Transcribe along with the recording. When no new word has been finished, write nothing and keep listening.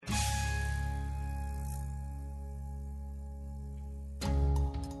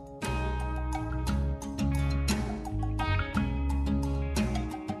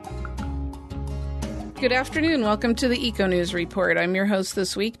Good afternoon. Welcome to the Eco News Report. I'm your host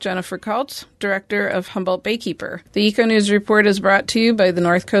this week, Jennifer Kaltz, Director of Humboldt Baykeeper. The Eco News Report is brought to you by the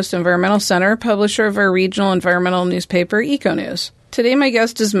North Coast Environmental Center, publisher of our regional environmental newspaper, Eco News. Today, my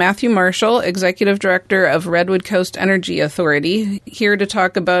guest is Matthew Marshall, Executive Director of Redwood Coast Energy Authority, here to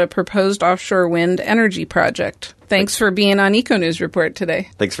talk about a proposed offshore wind energy project. Thanks for being on Eco News Report today.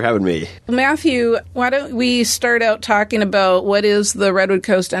 Thanks for having me. Matthew, why don't we start out talking about what is the Redwood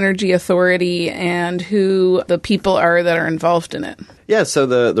Coast Energy Authority and who the people are that are involved in it? Yeah, so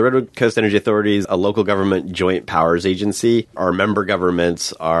the Redwood Coast Energy Authority is a local government joint powers agency. Our member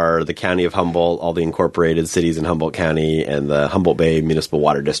governments are the County of Humboldt, all the incorporated cities in Humboldt County, and the Humboldt Bay Municipal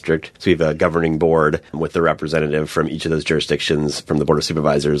Water District. So we have a governing board with the representative from each of those jurisdictions, from the Board of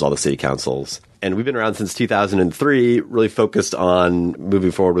Supervisors, all the city councils. And we've been around since 2003, really focused on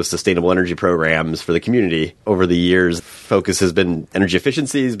moving forward with sustainable energy programs for the community. Over the years, focus has been energy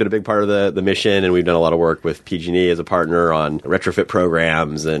efficiency has been a big part of the mission, and we've done a lot of work with PG&E as a partner on retrofit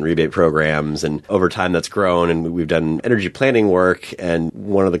programs and rebate programs. And over time, that's grown, and we've done energy planning work. And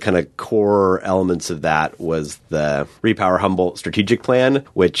one of the kind of core elements of that was the Repower Humboldt Strategic Plan,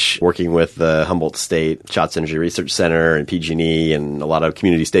 which, working with the Humboldt State Schatz Energy Research Center and PG&E and a lot of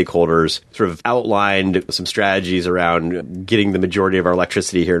community stakeholders, sort of outlined some strategies around getting the majority of our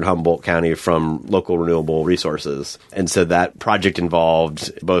electricity here in Humboldt County from local renewable resources. And so that project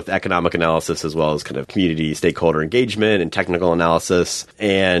involved both economic analysis as well as kind of community stakeholder engagement and technical analysis.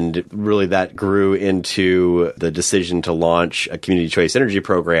 And really that grew into the decision to launch a community choice energy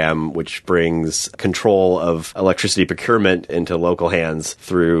program, which brings control of electricity procurement into local hands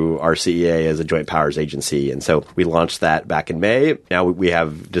through our CEA as a joint powers agency. And so we launched that back in May. Now we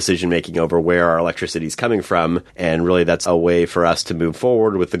have decision making over where our electricity is coming from. And really that's a way for us to move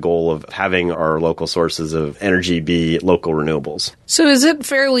forward with the goal of having our local sources of energy be local renewables. So is it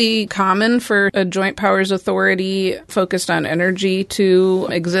fairly common for a joint powers authority focused on energy to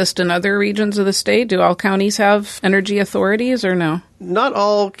exist in other regions of the state? Do all counties have energy authorities or no? Not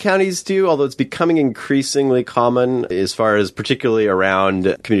all counties do, although it's becoming increasingly common as far as particularly around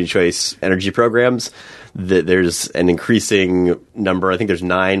community choice energy programs. There's an increasing number. I think there's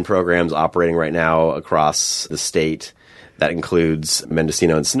 9 programs operating right now across the state. That includes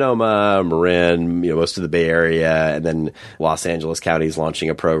Mendocino and Sonoma, Marin, most of the Bay Area, and then Los Angeles County is launching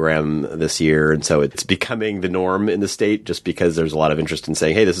a program this year. And so it's becoming the norm in the state just because there's a lot of interest in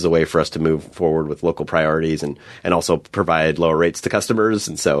saying, hey, this is a way for us to move forward with local priorities and also provide lower rates to customers.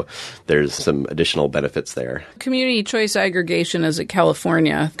 And so there's some additional benefits there. Community choice aggregation is a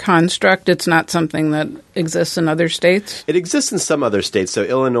California construct. It's not something that exists in other states? It exists in some other states. So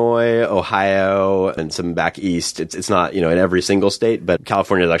Illinois, Ohio, and some back east. It's not, in every single state, but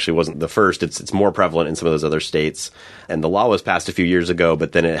California actually wasn't the first. It's more prevalent in some of those other states. And the law was passed a few years ago,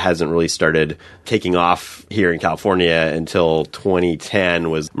 but then it hasn't really started taking off here in California until 2010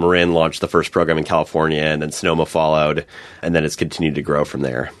 was Marin launched the first program in California, and then Sonoma followed, and then it's continued to grow from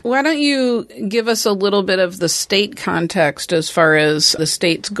there. Why don't you give us a little bit of the state context as far as the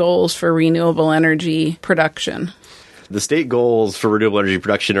state's goals for renewable energy production? The state goals for renewable energy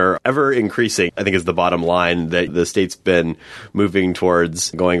production are ever increasing, I think is the bottom line, that the state's been moving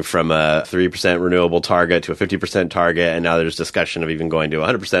towards going from a 3% renewable target to a 50% target, and now there's discussion of even going to a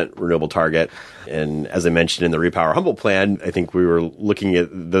 100% renewable target. And as I mentioned in the Repower Humboldt plan, I think we were looking at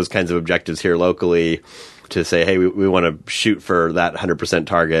those kinds of objectives here locally to say, hey, we want to shoot for that 100%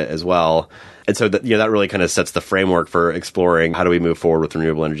 target as well. And so that really kind of sets the framework for exploring how do we move forward with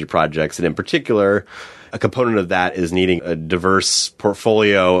renewable energy projects. And in particular, a component of that is needing a diverse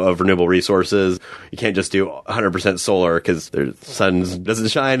portfolio of renewable resources. You can't just do 100% solar because the sun doesn't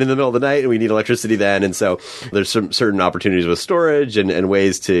shine in the middle of the night and we need electricity then. And so there's some certain opportunities with storage and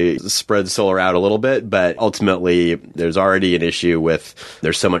ways to spread solar out a little bit. But ultimately, there's already an issue with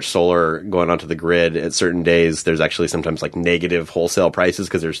there's so much solar going onto the grid at certain days. There's actually sometimes like negative wholesale prices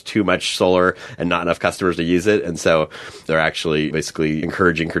because there's too much solar and not enough customers to use it. And so they're actually basically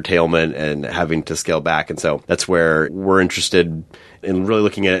encouraging curtailment and having to scale back. And so that's where we're interested in really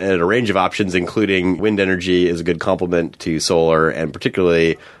looking at a range of options, including wind energy is a good complement to solar, and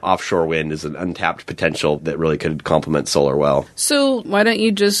particularly offshore wind is an untapped potential that really could complement solar well. So why don't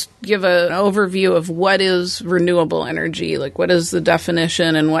you just give an overview of what is renewable energy? Like, what is the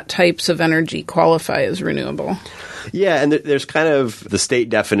definition and what types of energy qualify as renewable? Yeah, and there's kind of the state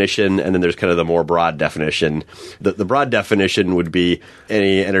definition, and then there's kind of the more broad definition. The broad definition would be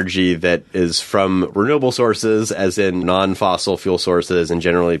any energy that is from renewable sources, as in non-fossil fuel sources, and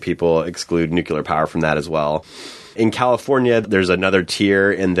generally people exclude nuclear power from that as well. In California, there's another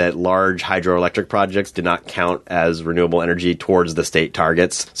tier in that large hydroelectric projects do not count as renewable energy towards the state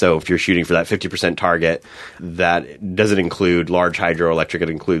targets. So if you're shooting for that 50% target, that doesn't include large hydroelectric. It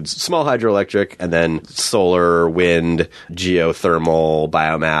includes small hydroelectric, and then solar, wind, geothermal,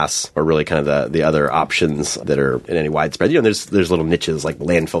 biomass are really kind of the other options that are in any widespread. There's little niches like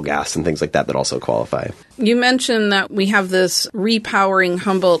landfill gas and things like that also qualify. You mentioned that we have this repowering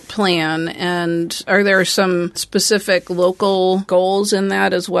Humboldt plan, and are there some specific local goals in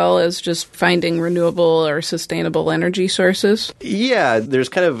that as well as just finding renewable or sustainable energy sources? Yeah, there's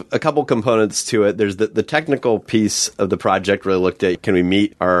kind of a couple components to it. There's the technical piece of the project really looked at, can we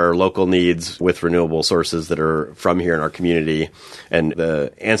meet our local needs with renewable sources that are from here in our community? And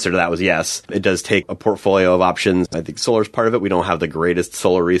the answer to that was yes. It does take a portfolio of options. I think solar is part of it. We don't have the greatest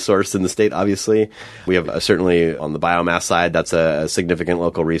solar resource in the state, obviously. We have certainly on the biomass side, that's a significant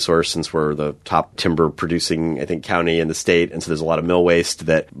local resource since we're the top timber producing, I think, county in the state. And so there's a lot of mill waste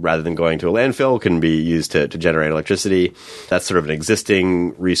that rather than going to a landfill can be used to generate electricity. That's sort of an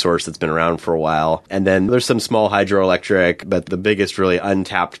existing resource that's been around for a while. And then there's some small hydroelectric, but the biggest really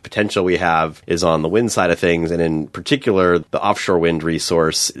untapped potential we have is on the wind side of things. And in particular, the offshore wind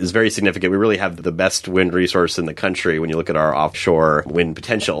resource is very significant. We really have the best wind resource in the country when you look at our offshore wind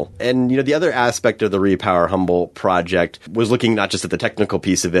potential. And, the other aspect of the Repower Humboldt project was looking not just at the technical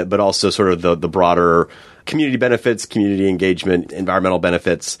piece of it, but also sort of the broader community benefits, community engagement, environmental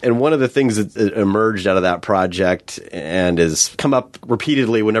benefits. And one of the things that emerged out of that project and has come up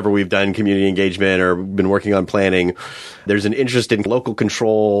repeatedly whenever we've done community engagement or been working on planning, there's an interest in local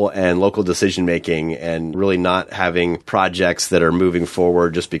control and local decision making and really not having projects that are moving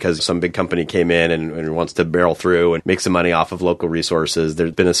forward just because some big company came in and wants to barrel through and make some money off of local resources.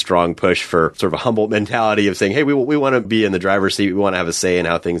 There's been a strong push for sort of a Humboldt mentality of saying, hey, we want to be in the driver's seat. We want to have a say in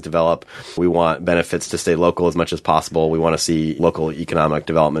how things develop. We want benefits to stay local as much as possible. We want to see local economic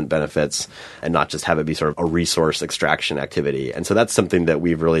development benefits and not just have it be sort of a resource extraction activity. And so that's something that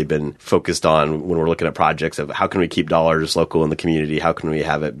we've really been focused on when we're looking at projects of how can we keep dollars local in the community? How can we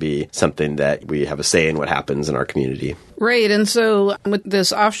have it be something that we have a say in what happens in our community? Right. And so with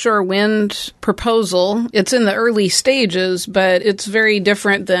this offshore wind proposal, it's in the early stages, but it's very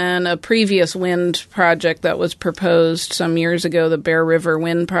different than a previous wind project that was proposed some years ago, the Bear River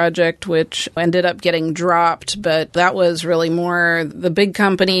Wind Project, which ended up getting dropped. But that was really more the big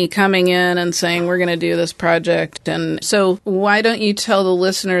company coming in and saying, we're going to do this project. And so why don't you tell the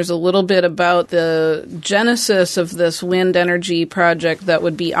listeners a little bit about the genesis of this wind energy project that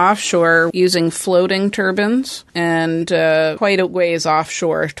would be offshore using floating turbines and quite a ways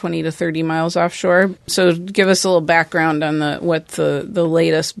offshore, 20 to 30 miles offshore. So give us a little background on what the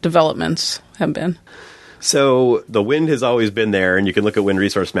latest developments have been. So the wind has always been there, and you can look at wind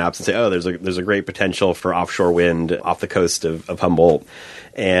resource maps and say, oh, there's a great potential for offshore wind off the coast of Humboldt.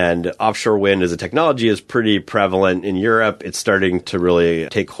 And offshore wind as a technology is pretty prevalent in Europe. It's starting to really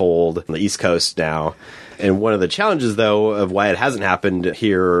take hold on the East Coast now. And one of the challenges, though, of why it hasn't happened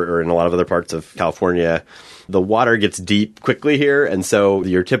here or in a lot of other parts of California, the water gets deep quickly here. And so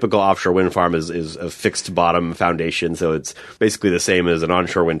your typical offshore wind farm is a fixed bottom foundation. So it's basically the same as an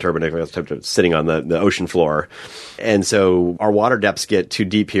onshore wind turbine sitting on the ocean floor. And so our water depths get too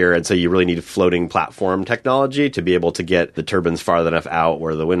deep here. And so you really need floating platform technology to be able to get the turbines far enough out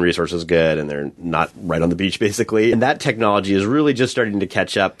where the wind resource is good and they're not right on the beach, basically. And that technology is really just starting to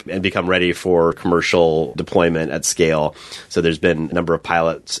catch up and become ready for commercial deployment at scale. So there's been a number of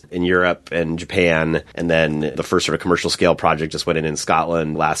pilots in Europe and Japan, and then the first sort of commercial scale project just went in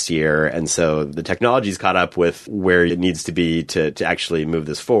Scotland last year. And so the technology's caught up with where it needs to be to actually move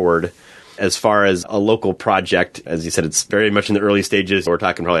this forward. As far as a local project, as you said, it's very much in the early stages. We're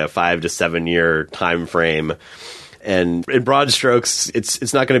talking probably a 5 to 7 year time frame. And in broad strokes,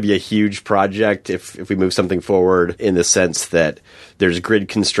 it's not going to be a huge project if we move something forward in the sense that there's grid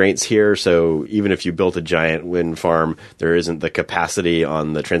constraints here. So even if you built a giant wind farm, there isn't the capacity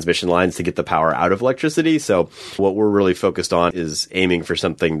on the transmission lines to get the power out of electricity. So what we're really focused on is aiming for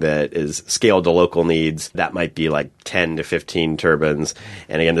something that is scaled to local needs. That might be like 10 to 15 turbines.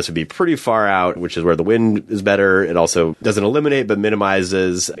 And again, this would be pretty far out, which is where the wind is better. It also doesn't eliminate, but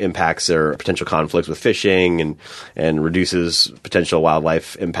minimizes impacts or potential conflicts with fishing and reduces potential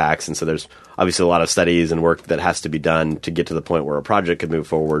wildlife impacts. And so there's obviously a lot of studies and work that has to be done to get to the point where a project could move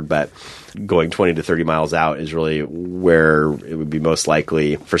forward. But going 20 to 30 miles out is really where it would be most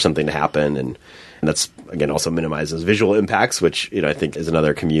likely for something to happen. And that's, again, also minimizes visual impacts, which, I think is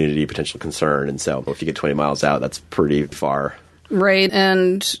another community potential concern. And so if you get 20 miles out, that's pretty far. Right.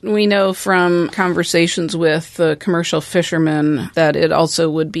 And we know from conversations with the commercial fishermen that it also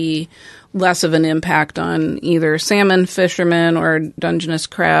would be less of an impact on either salmon fishermen or Dungeness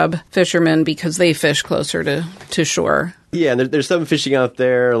crab fishermen because they fish closer to shore. Yeah, and there's some fishing out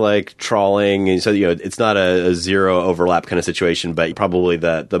there like trawling, and so it's not a zero overlap kind of situation, but probably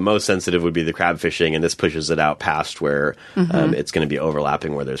the most sensitive would be the crab fishing, and this pushes it out past where it's going to be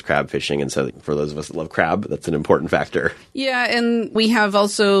overlapping where there's crab fishing, and so for those of us that love crab, that's an important factor. Yeah, and we have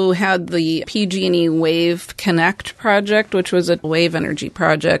also had the PG&E Wave Connect project, which was a wave energy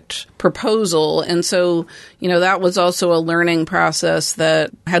project proposal, and so that was also a learning process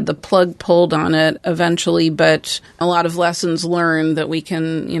that had the plug pulled on it eventually, but a lot of lessons learned that we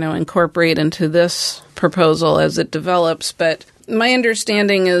can, incorporate into this proposal as it develops. But my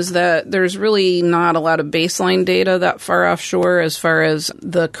understanding is that there's really not a lot of baseline data that far offshore as far as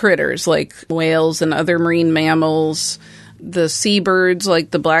the critters like whales and other marine mammals, the seabirds like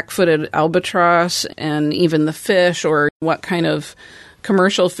the black-footed albatross, and even the fish, or what kind of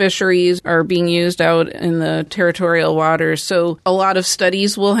commercial fisheries are being used out in the territorial waters. So a lot of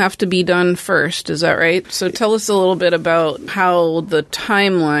studies will have to be done first. Is that right? So tell us a little bit about how the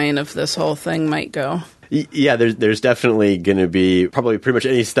timeline of this whole thing might go. Yeah, there's definitely going to be probably pretty much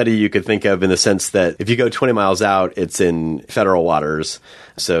any study you could think of, in the sense that if you go 20 miles out, it's in federal waters.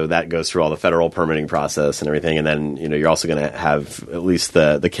 So that goes through all the federal permitting process and everything. And then, you're also going to have at least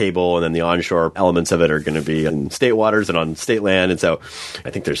the cable, and then the onshore elements of it are going to be in state waters and on state land. And so I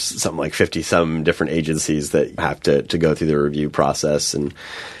think there's something like 50 some different agencies that have to go through the review process. And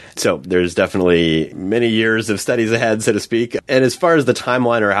so there's definitely many years of studies ahead, so to speak. And as far as the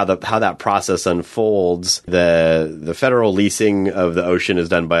timeline or how that process unfolds, the federal leasing of the ocean is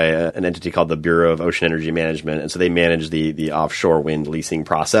done by an entity called the Bureau of Ocean Energy Management. And so they manage the offshore wind leasing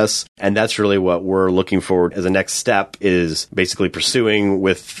process. And that's really what we're looking for as a next step, is basically pursuing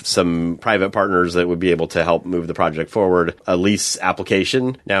with some private partners that would be able to help move the project forward a lease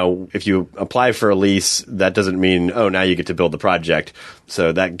application. Now, if you apply for a lease, that doesn't mean, now you get to build the project.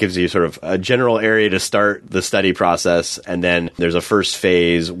 So that gives you sort of a general area to start the study process. And then there's a first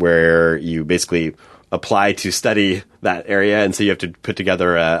phase where you basically apply to study that area. And so you have to put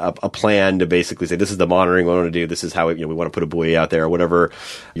together a plan to basically say, this is the monitoring we want to do. This is how we want to put a buoy out there, or whatever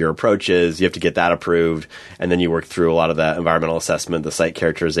your approach is. You have to get that approved. And then you work through a lot of the environmental assessment, the site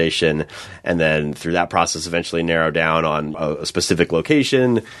characterization, and then through that process, eventually narrow down on a specific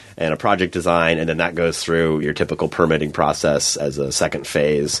location and a project design. And then that goes through your typical permitting process as a second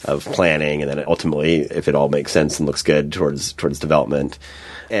phase of planning. And then ultimately, if it all makes sense and looks good, towards development.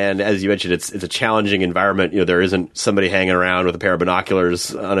 And as you mentioned, it's a challenging environment. There isn't somebody hanging around with a pair of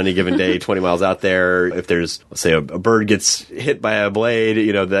binoculars on any given day, 20 miles out there. If there's, let's say, a bird gets hit by a blade,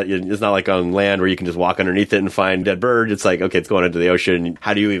 that it's not like on land where you can just walk underneath it and find dead bird. It's like, okay, it's going into the ocean.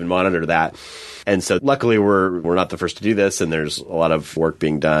 How do you even monitor that? And so luckily we're not the first to do this, and there's a lot of work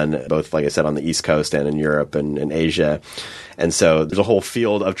being done, both, like I said, on the East Coast and in Europe and in Asia. And so there's a whole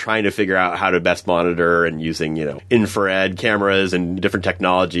field of trying to figure out how to best monitor, and using, infrared cameras and different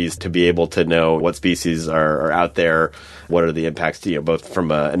technologies to be able to know what species are out there, what are the impacts to, both from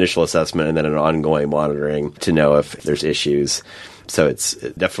an initial assessment and then an ongoing monitoring to know if there's issues. So it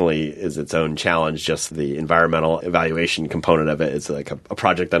definitely is its own challenge. Just the environmental evaluation component of it is like a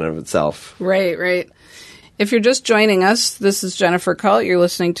project in and of itself. Right. If you're just joining us, this is Jennifer Kalt. You're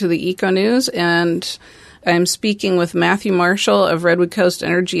listening to the Eco News, and I'm speaking with Matthew Marshall of Redwood Coast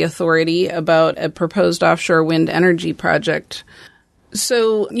Energy Authority about a proposed offshore wind energy project.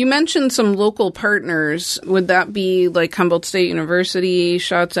 So you mentioned some local partners. Would that be like Humboldt State University,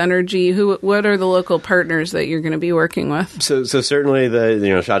 Schatz Energy? What are the local partners that you're going to be working with? So certainly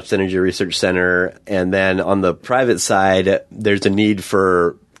the Schatz Energy Research Center, and then on the private side, there's a need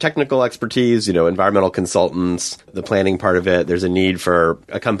for technical expertise, environmental consultants, the planning part of it. There's a need for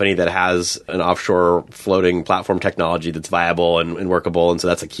a company that has an offshore floating platform technology that's viable and workable. And so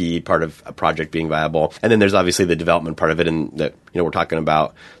that's a key part of a project being viable. And then there's obviously the development part of it. And that, we're talking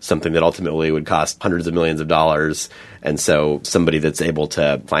about something that ultimately would cost hundreds of millions of dollars. And so somebody that's able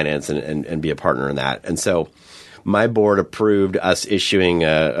to finance and be a partner in that. And so my board approved us issuing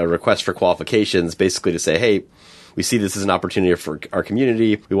a request for qualifications, basically to say, hey, we see this as an opportunity for our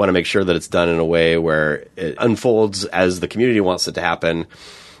community. We want to make sure that it's done in a way where it unfolds as the community wants it to happen.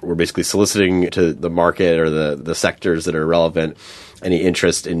 We're basically soliciting to the market or the sectors that are relevant any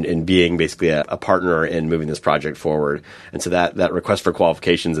interest in being basically a partner in moving this project forward. And so that request for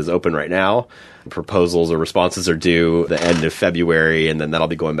qualifications is open right now. Proposals or responses are due the end of February, and then that'll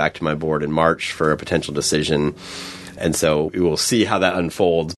be going back to my board in March for a potential decision. And so we will see how that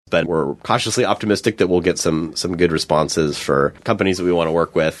unfolds. but we're cautiously optimistic that we'll get some good responses for companies that we want to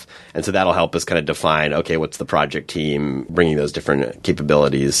work with. And so that'll help us kind of define, okay, what's the project team, bringing those different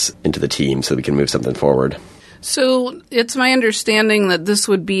capabilities into the team so we can move something forward. So it's my understanding that this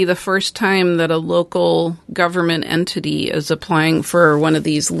would be the first time that a local government entity is applying for one of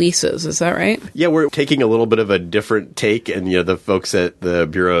these leases. Is that right? Yeah, we're taking a little bit of a different take. And, the folks at the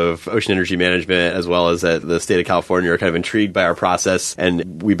Bureau of Ocean Energy Management, as well as at the state of California, are kind of intrigued by our process.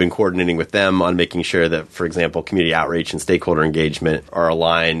 And we've been coordinating with them on making sure that, for example, community outreach and stakeholder engagement are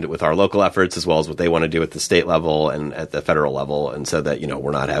aligned with our local efforts, as well as what they want to do at the state level and at the federal level. And so that, we're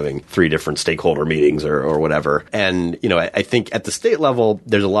not having 3 different stakeholder meetings or whatever. And, I think at the state level,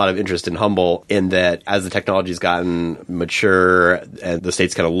 there's a lot of interest in Humboldt in that as the technology's gotten mature and the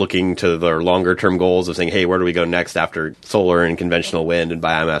state's kind of looking to their longer term goals of saying, hey, where do we go next after solar and conventional wind and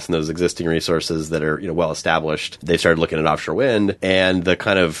biomass and those existing resources that are, well established, they started looking at offshore wind. And the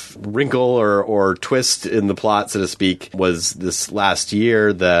kind of wrinkle or twist in the plot, so to speak, was this last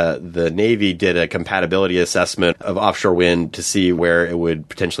year, the Navy did a compatibility assessment of offshore wind to see where it would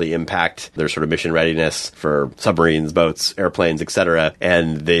potentially impact their sort of mission readiness for submarines, boats, airplanes, etc.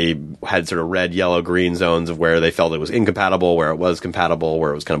 And they had sort of red, yellow, green zones of where they felt it was incompatible, where it was compatible,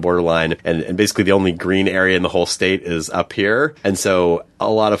 where it was kind of borderline. And basically the only green area in the whole state is up here. And so a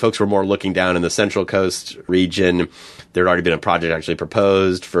lot of folks were more looking down in the Central Coast region. There had already been a project actually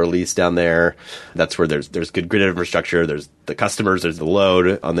proposed for a lease down there. That's where there's good grid infrastructure. There's the customers, there's the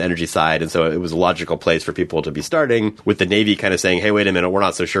load on the energy side. And so it was a logical place for people to be starting, with the Navy kind of saying, hey, wait a minute, we're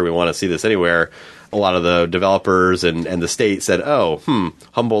not so sure we want to see this anywhere. A lot of the developers and the state said,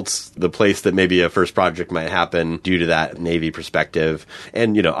 Humboldt's the place that maybe a first project might happen due to that Navy perspective.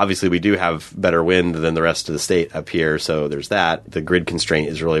 And, obviously we do have better wind than the rest of the state up here. So there's that. The grid constraint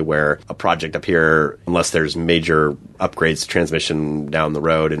is really where a project up here, unless there's major upgrades to transmission down the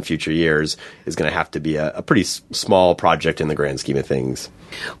road in future years, is going to have to be a pretty small project in the grand scheme of things.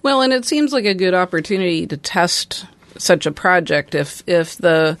 Well, and it seems like a good opportunity to test such a project if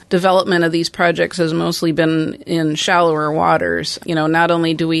the development of these projects has mostly been in shallower waters. Not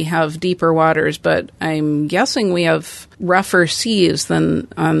only do we have deeper waters, but I'm guessing we have rougher seas than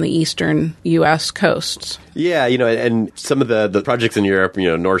on the eastern U.S. coasts. Yeah, and some of the projects in Europe,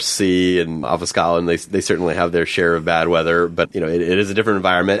 North Sea and off of Scotland, they certainly have their share of bad weather, but, it is a different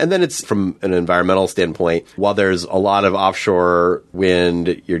environment. And then it's from an environmental standpoint, while there's a lot of offshore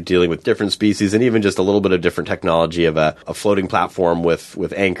wind, you're dealing with different species and even just a little bit of different technology of a floating platform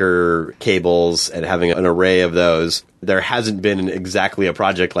with anchor cables and having an array of those. There hasn't been exactly a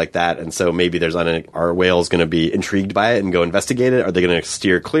project like that, and so maybe are whales going to be intrigued by it and go investigate it? Are they going to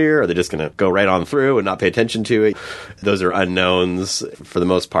steer clear? Are they just going to go right on through and not pay attention to it? Those are unknowns for the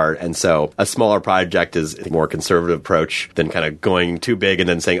most part, and so a smaller project is a more conservative approach than kind of going too big and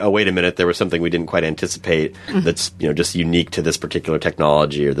then saying, oh, wait a minute, there was something we didn't quite anticipate that's just unique to this particular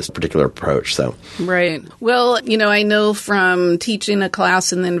technology or this particular approach. So right. Well, I know from teaching a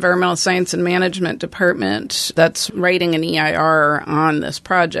class in the Environmental Science and Management Department that's writing an EIR on this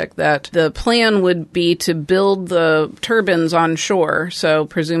project, that the plan would be to build the turbines on shore, so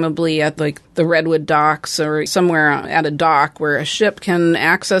presumably at the Redwood docks or somewhere at a dock where a ship can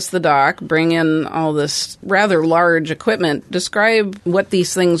access the dock, bring in all this rather large equipment. Describe what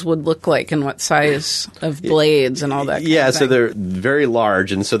these things would look like and what size of blades and all that. Yeah, so they're very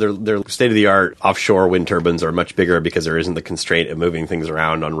large, and so they're state-of-the-art offshore wind turbines are much bigger because there isn't the constraint of moving things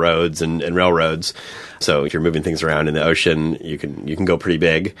around on roads and railroads. So if you're moving things around in the ocean, you can go pretty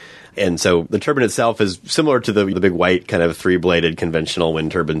big. And so the turbine itself is similar to the big white kind of 3-bladed conventional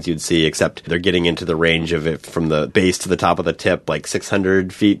wind turbines you'd see, except they're getting into the range of it from the base to the top of the tip, like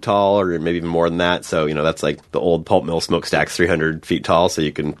 600 feet tall or maybe even more than that. So, that's like the old pulp mill smokestacks, 300 feet tall. So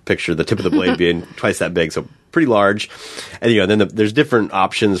you can picture the tip of the blade being twice that big. So pretty large. And, then there's different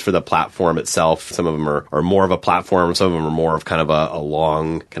options for the platform itself. Some of them are more of a platform. Some of them are more of kind of a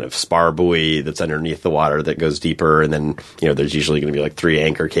long kind of spar buoy that's underneath the water that goes deeper. And then, there's usually going to be like 3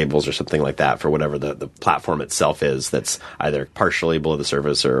 anchor cables or something like that for whatever the platform itself is that's either partially below the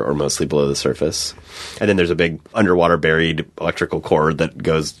surface or mostly below the surface. And then there's a big underwater buried electrical cord that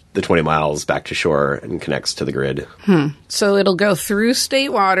goes the 20 miles back to shore and connects to the grid. So it'll go through state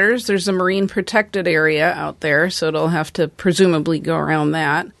waters. There's a marine protected area out there, so it'll have to presumably go around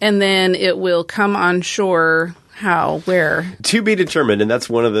that. And then it will come on shore How? Where? To be determined, and that's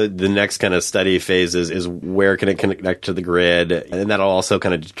one of the next kind of study phases is where can it connect to the grid, and that'll also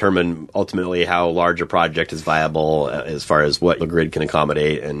kind of determine ultimately how large a project is viable as far as what the grid can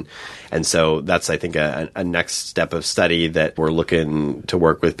accommodate, and so that's, I think, a next step of study that we're looking to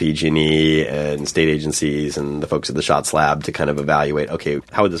work with PG&E and state agencies and the folks at the SHOTS lab to kind of evaluate, okay,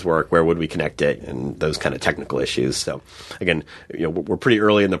 how would this work? Where would we connect it? And those kind of technical issues. So again, we're pretty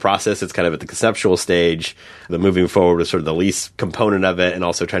early in the process. It's kind of at the conceptual stage. The moving forward is sort of the lease component of it, and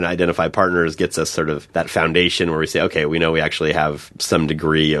also trying to identify partners gets us sort of that foundation where we say, okay, we know we actually have some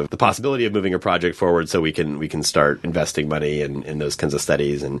degree of the possibility of moving a project forward, so we can start investing money in those kinds of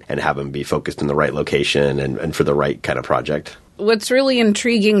studies and have them be focused in the right location and for the right kind of project. What's really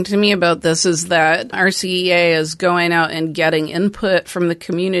intriguing to me about this is that RCEA is going out and getting input from the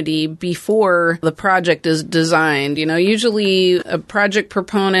community before the project is designed. Usually a project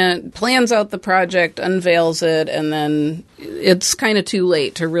proponent plans out the project, unveils it, and then it's kind of too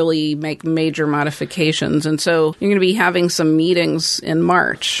late to really make major modifications. And so you're going to be having some meetings in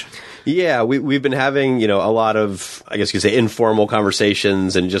March. Yeah, we've been having, a lot of, I guess you could say, informal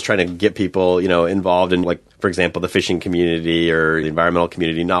conversations and just trying to get people, involved in, like, for example, the fishing community or the environmental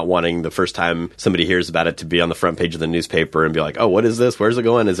community, not wanting the first time somebody hears about it to be on the front page of the newspaper and be like, oh, what is this? Where's it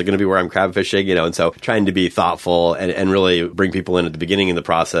going? Is it going to be where I'm crab fishing? And so trying to be thoughtful and really bring people in at the beginning of the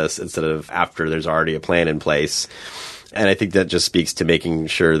process instead of after there's already a plan in place. And I think that just speaks to making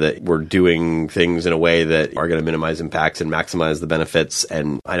sure that we're doing things in a way that are going to minimize impacts and maximize the benefits.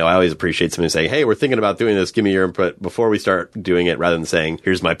 And I know I always appreciate somebody saying, hey, we're thinking about doing this. Give me your input before we start doing it, rather than saying,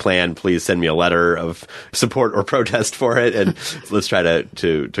 here's my plan. Please send me a letter of support or protest for it. And let's try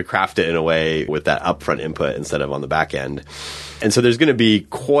to craft it in a way with that upfront input instead of on the back end. And so there's going to be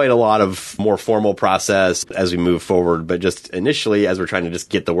quite a lot of more formal process as we move forward. But just initially, as we're trying to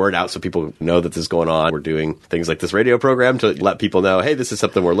just get the word out so people know that this is going on, we're doing things like this radio program to let people know, hey, this is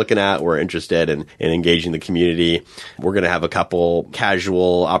something we're looking at. We're interested in engaging the community. We're going to have a couple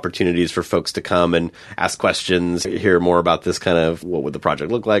casual opportunities for folks to come and ask questions, hear more about this kind of what would the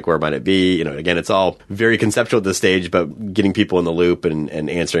project look like? Where might it be? Again, it's all very conceptual at this stage, but getting people in the loop and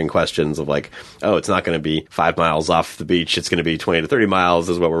answering questions of like, oh, it's not going to be 5 miles off the beach. It's going to be 20 to 30 miles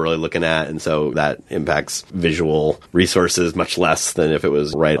is what we're really looking at. And so that impacts visual resources much less than if it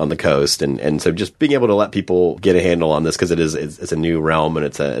was right on the coast. And so just being able to let people get a handle on this, because it's a new realm and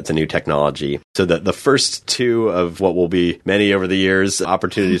it's a new technology. So that the first two of what will be many over the years,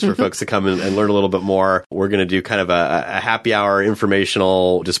 opportunities for folks to come and learn a little bit more. We're going to do kind of a happy hour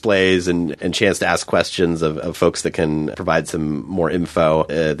informational displays and chance to ask questions of folks that can provide some more info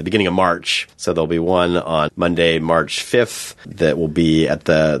at the beginning of March. So there'll be one on Monday, March 5th that will be at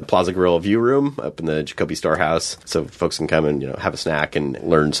the Plaza Grill View Room up in the Jacoby Storehouse. So folks can come and have a snack and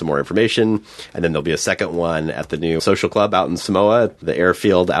learn some more information. And then there'll be a second one at the new social club out in Samoa, the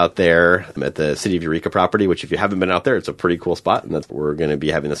airfield out there at the City of Eureka property, which if you haven't been out there, it's a pretty cool spot. And we're going to be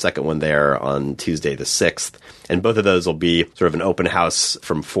having the second one there on Tuesday the 6th. And both of those will be sort of an open house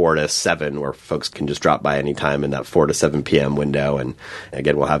from 4 to 7 where folks can just drop by anytime in that 4 to 7 p.m. window. And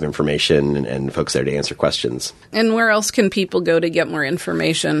again, we'll have information and folks there to answer questions. And where else can people go to get more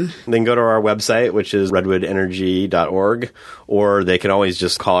information? They can go to our website, which is redwoodenergy.org, or they can always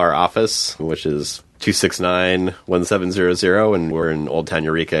just call our office, which is 269-1700, and we're in Old Town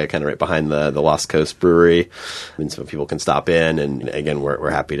Eureka, kind of right behind the Lost Coast Brewery. And so people can stop in, and again, we're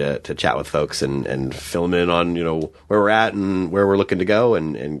happy to chat with folks and fill them in on where we're at and where we're looking to go,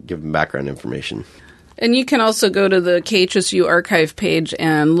 and give them background information. And you can also go to the KHSU archive page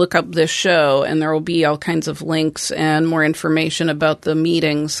and look up this show, and there will be all kinds of links and more information about the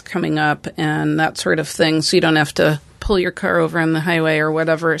meetings coming up and that sort of thing, so you don't have to pull your car over on the highway or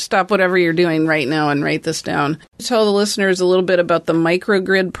whatever. Stop whatever you're doing right now and write this down. Tell the listeners a little bit about the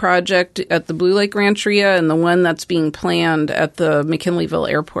microgrid project at the Blue Lake Rancheria and the one that's being planned at the McKinleyville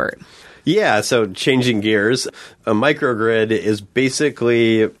Airport. Yeah, so changing gears, a microgrid is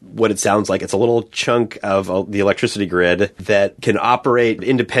basically what it sounds like. It's a little chunk of the electricity grid that can operate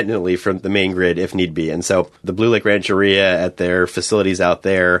independently from the main grid if need be. And so the Blue Lake Rancheria at their facilities out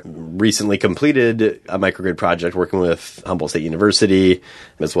there recently completed a microgrid project working with Humboldt State University,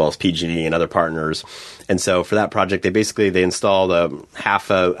 as well as PG&E and other partners. And so for that project, they installed a half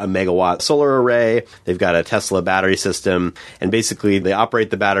a megawatt solar array. They've got a Tesla battery system, and basically they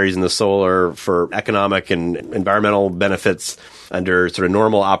operate the batteries and the solar for economic and environmental environmental benefits under sort of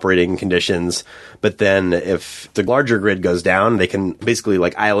normal operating conditions. But then if the larger grid goes down, they can basically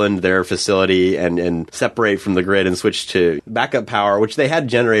like island their facility and separate from the grid and switch to backup power, which they had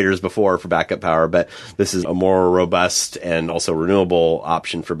generators before for backup power, but this is a more robust and also renewable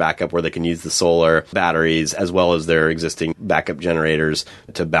option for backup where they can use the solar batteries as well as their existing backup generators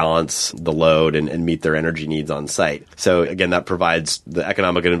to balance the load and meet their energy needs on site. So again, that provides the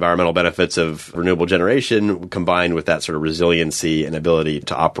economic and environmental benefits of renewable generation combined with that sort of resiliency and ability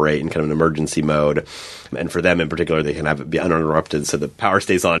to operate in kind of an emergency mode. And for them in particular, they can have it be uninterrupted so the power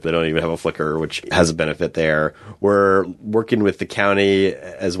stays on. They don't even have a flicker, which has a benefit there. We're working with the county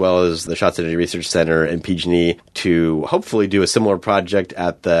as well as the Shots Energy Research Center and PG&E to hopefully do a similar project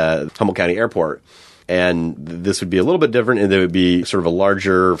at the Humboldt County Airport. And this would be a little bit different, and there would be sort of a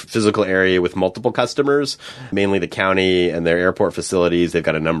larger physical area with multiple customers, mainly the county and their airport facilities. They've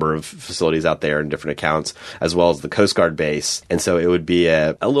got a number of facilities out there in different accounts, as well as the Coast Guard base. And so it would be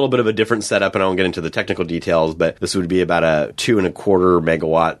a little bit of a different setup, and I won't get into the technical details, but this would be about a 2.25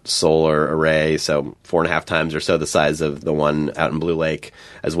 megawatt solar array, so 4.5 times or so the size of the one out in Blue Lake,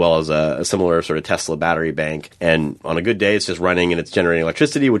 as well as a similar sort of Tesla battery bank. And on a good day, it's just running and it's generating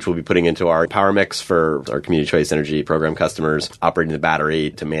electricity, which we'll be putting into our power mix for our Community Choice Energy Program customers, operating the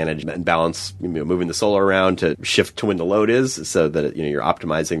battery to manage and balance, moving the solar around to shift to when the load is so that you're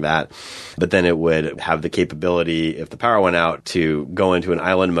optimizing that. But then it would have the capability, if the power went out, to go into an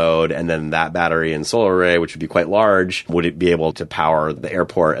island mode, and then that battery and solar array, which would be quite large, would it be able to power the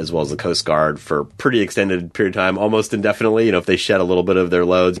airport as well as the Coast Guard for a pretty extended period of time, almost indefinitely. If they shed a little bit of their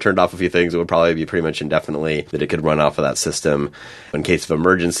loads, turned off a few things, it would probably be pretty much indefinitely that it could run off of that system. In case of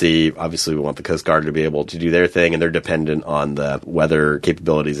emergency, obviously we want the Coast Guard to be able to do their thing, and they're dependent on the weather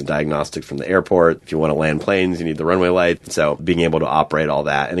capabilities and diagnostics from the airport. If you want to land planes, you need the runway light. So being able to operate all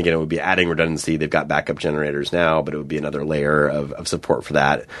that. And again, it would be adding redundancy. They've got backup generators now, but it would be another layer of support for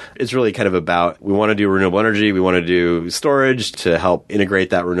that. It's really kind of about, we want to do renewable energy, we want to do storage to help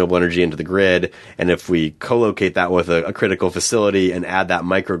integrate that renewable energy into the grid. And if we co-locate that with a critical facility and add that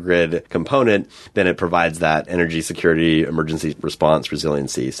microgrid component, then it provides that energy security, emergency response,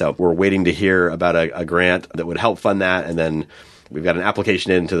 resiliency. So we're waiting to hear about a grant that would help fund that. And then we've got an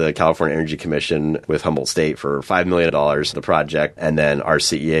application into the California Energy Commission with Humboldt State for $5 million for the project. And then our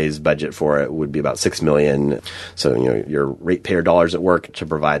CEA's budget for it would be about $6 million. So, your ratepayer dollars at work to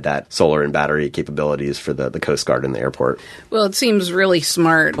provide that solar and battery capabilities for the Coast Guard and the airport. Well, it seems really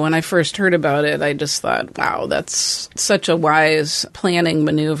smart. When I first heard about it, I just thought, wow, that's such a wise planning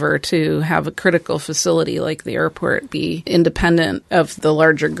maneuver to have a critical facility like the airport be independent of the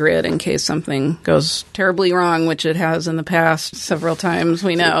larger grid in case something goes terribly wrong, which it has in the past several times,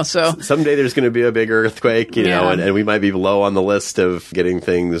 we know. So someday there's going to be a big earthquake, and we might be low on the list of getting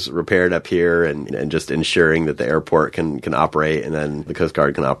things repaired up here, and just ensuring that the airport can operate and then the Coast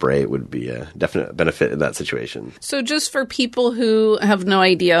Guard can operate would be a definite benefit in that situation. So just for people who have no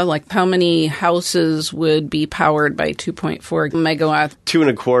idea, like how many houses would be powered by 2.4 megawatts?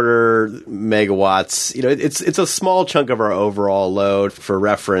 2.25 megawatts. It's a small chunk of our overall load. For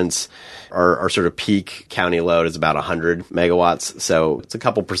reference, our sort of peak county load is about 100 megawatts. So it's a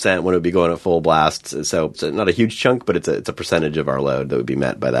couple percent when it would be going at full blast. So it's not a huge chunk, but it's a percentage of our load that would be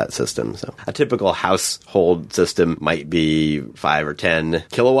met by that system. So a typical household system might be 5 or 10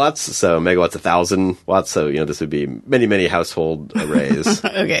 kilowatts. So megawatts, 1,000 watts. So, this would be many, many household arrays.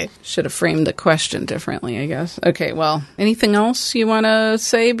 Okay. Should have framed the question differently, I guess. Okay. Well, anything else you want to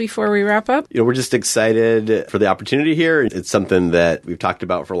say before we wrap up? We're just excited for the opportunity here. It's something that we've talked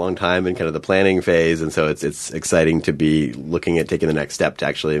about for a long time in kind of the planning phase. And so it's exciting to be looking at taking the next step to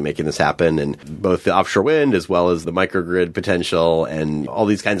actually making this happen. And both the offshore wind as well as the microgrid potential and all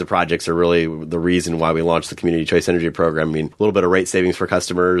these kinds of projects are really the reason why we launched the Community Choice Energy Program. I mean, a little bit of rate savings for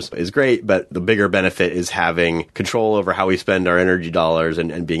customers is great, but the bigger benefit is having control over how we spend our energy dollars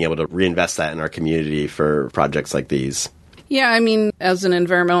and being able to reinvest that in our community for projects like these. Yeah, I mean, as an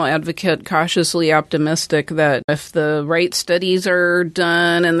environmental advocate, cautiously optimistic that if the right studies are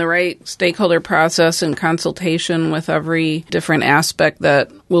done and the right stakeholder process and consultation with every different aspect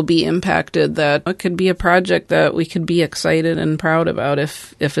that will be impacted, that it could be a project that we could be excited and proud about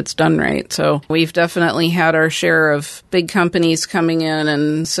if it's done right. So we've definitely had our share of big companies coming in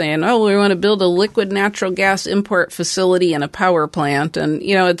and saying, oh, we want to build a liquid natural gas import facility and a power plant. And,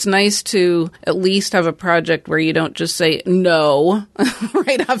 it's nice to at least have a project where you don't just say no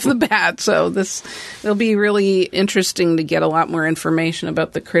right off the bat. So it'll be really interesting to get a lot more information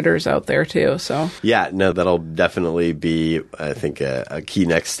about the critters out there too. So yeah, no, that'll definitely be, I think, a key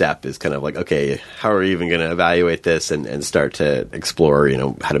next step is kind of like, okay, how are we even going to evaluate this and start to explore,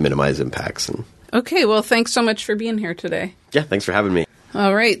 how to minimize impacts. Okay, well, thanks so much for being here today. Yeah, thanks for having me.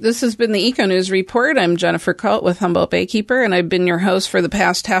 All right, this has been the Eco News Report. I'm Jennifer Kalt with Humboldt Baykeeper, and I've been your host for the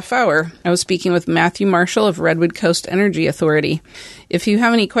past half hour. I was speaking with Matthew Marshall of Redwood Coast Energy Authority. If you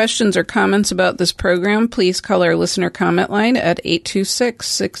have any questions or comments about this program, please call our listener comment line at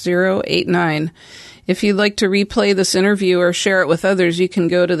 826-6089. If you'd like to replay this interview or share it with others, you can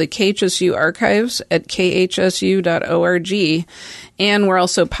go to the KHSU archives at khsu.org. And we're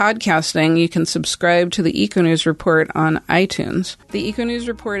also podcasting. You can subscribe to the Eco News Report on iTunes. The Eco News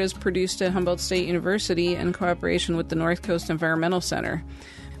Report is produced at Humboldt State University in cooperation with the North Coast Environmental Center.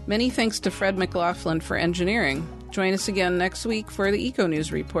 Many thanks to Fred McLaughlin for engineering. Join us again next week for the Eco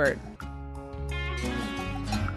News Report.